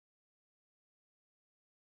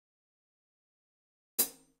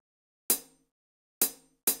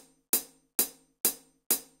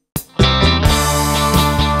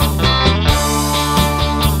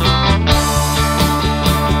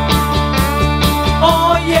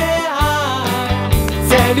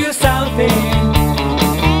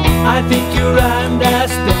I think you'll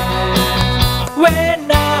understand when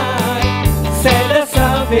I say the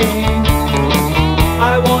something.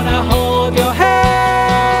 I wanna hold your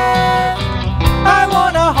hand. I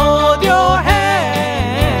wanna hold your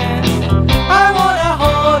hand. I wanna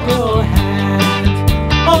hold your hand.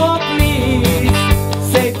 Oh please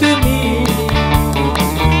say to me,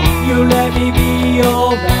 you let me be your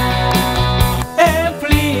man. And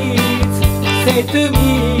please say to me,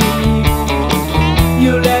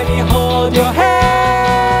 you let me hold your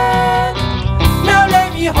hand. Now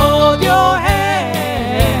let me hold your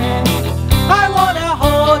hand. I wanna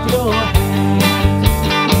hold your hand.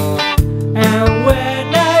 And when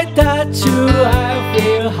I touch you, I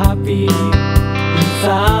feel happy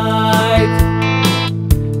inside.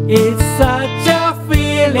 It's such a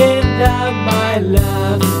feeling that my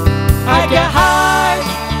love I can hide,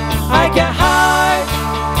 I can hide,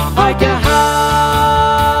 I can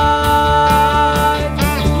hide.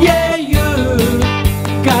 Yeah, you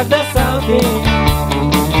got the something.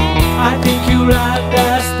 I think you'll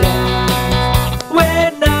understand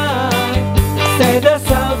when I say the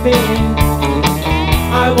something.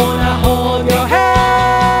 I wanna hold your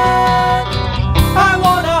hand. I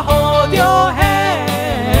wanna hold your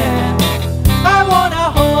hand. I wanna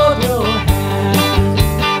hold your hand.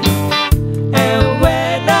 And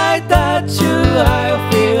when I touch you, I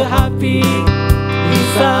feel happy.